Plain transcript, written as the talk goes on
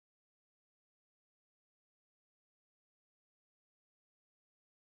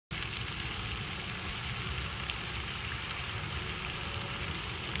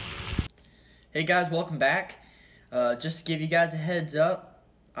Hey guys, welcome back. Just to give you guys a heads up,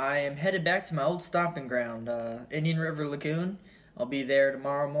 I am headed back to my old stomping ground, Indian River Lagoon. I'll be there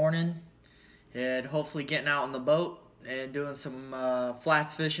tomorrow morning and hopefully getting out on the boat and doing some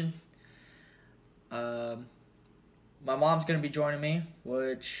flats fishing. My mom's going to be joining me,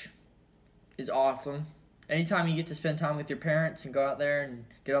 which is awesome. Anytime you get to spend time with your parents and go out there and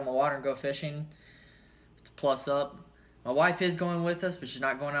get on the water and go fishing, it's a plus up. My wife is going with us, but she's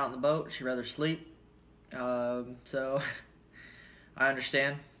not going out on the boat. She'd rather sleep. So I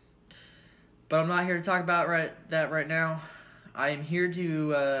understand. But I'm not here to talk about that right now. I am here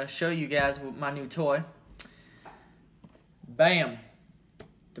to show you guys my new toy. Bam!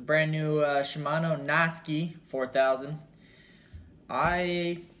 The brand new Shimano Nasci 4000.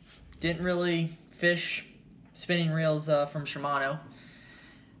 I didn't really fish spinning reels from Shimano.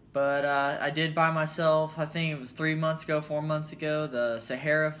 But I did buy myself, I think it was 4 months ago, the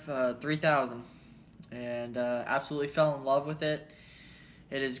Sahara 3000. And absolutely fell in love with it.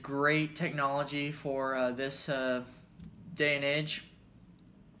 It is great technology for this day and age.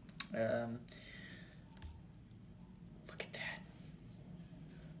 Look at that.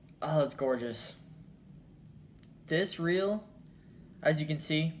 Oh, it's gorgeous. This reel, as you can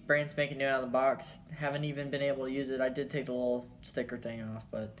see, brand spanking new out of the box. Haven't even been able to use it. I did take the little sticker thing off,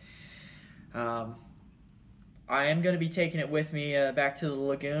 but I am going to be taking it with me back to the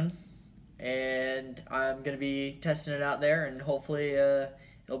lagoon, and I'm going to be testing it out there, and hopefully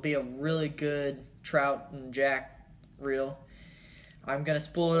it'll be a really good trout and jack reel. I'm going to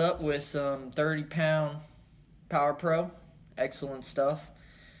spool it up with some 30-pound Power Pro. Excellent stuff.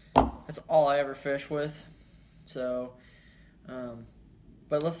 That's all I ever fish with. So,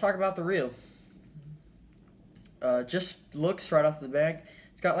 but let's talk about the reel. Just looks right off the back.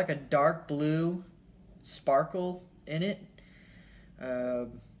 It's got like a dark blue sparkle in it.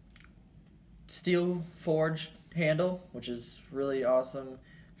 Steel forged handle, which is really awesome.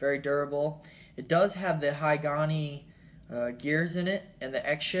 Very durable. It does have the Haigani gears in it and the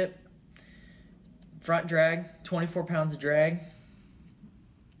X-ship. Front drag, 24 pounds of drag.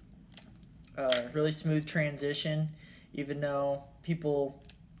 Really smooth transition. Even though people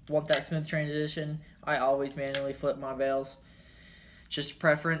want that smooth transition, I always manually flip my bails. Just a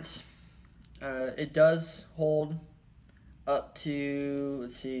preference. It does hold up to,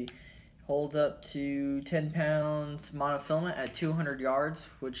 let's see, holds up to 10 pounds monofilament at 200 yards,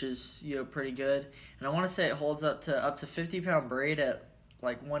 which is, pretty good. And I want to say it holds up to 50-pound braid at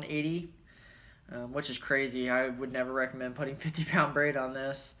like 180, which is crazy. I would never recommend putting 50-pound braid on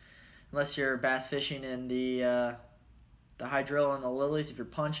this unless you're bass fishing in the hydrilla and the lilies. If you're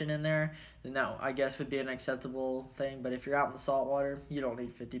punching in there, then that, I guess, would be an acceptable thing. But if you're out in the saltwater, you don't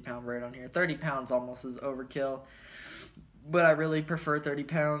need 50-pound braid on here. 30 pounds almost is overkill, but I really prefer 30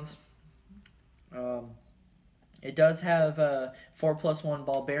 pounds. It does have 4+1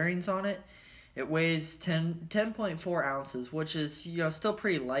 ball bearings on it. It weighs 10.4 ounces, which is still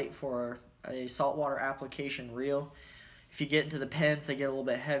pretty light for a saltwater application reel. If you get into the pens, they get a little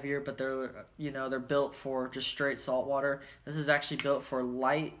bit heavier, but they're built for just straight saltwater. This is actually built for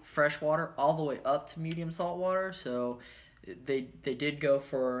light freshwater all the way up to medium saltwater, so they did go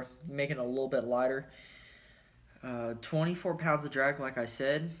for making it a little bit lighter. 24 pounds of drag, like I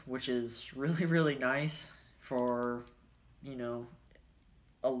said, which is really, really nice for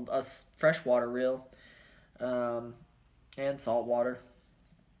a freshwater reel and saltwater.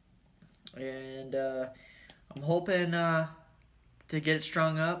 And I'm hoping to get it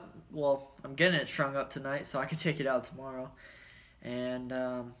strung up. Well, I'm getting it strung up tonight so I can take it out tomorrow. And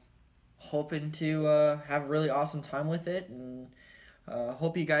hoping to have a really awesome time with it. And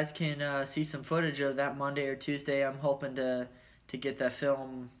hope you guys can see some footage of that Monday or Tuesday. I'm hoping to get that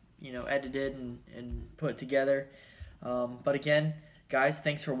film, edited and put together. But again, guys,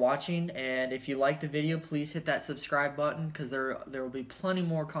 thanks for watching. And if you liked the video, please hit that subscribe button because there will be plenty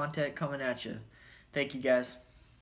more content coming at you. Thank you, guys.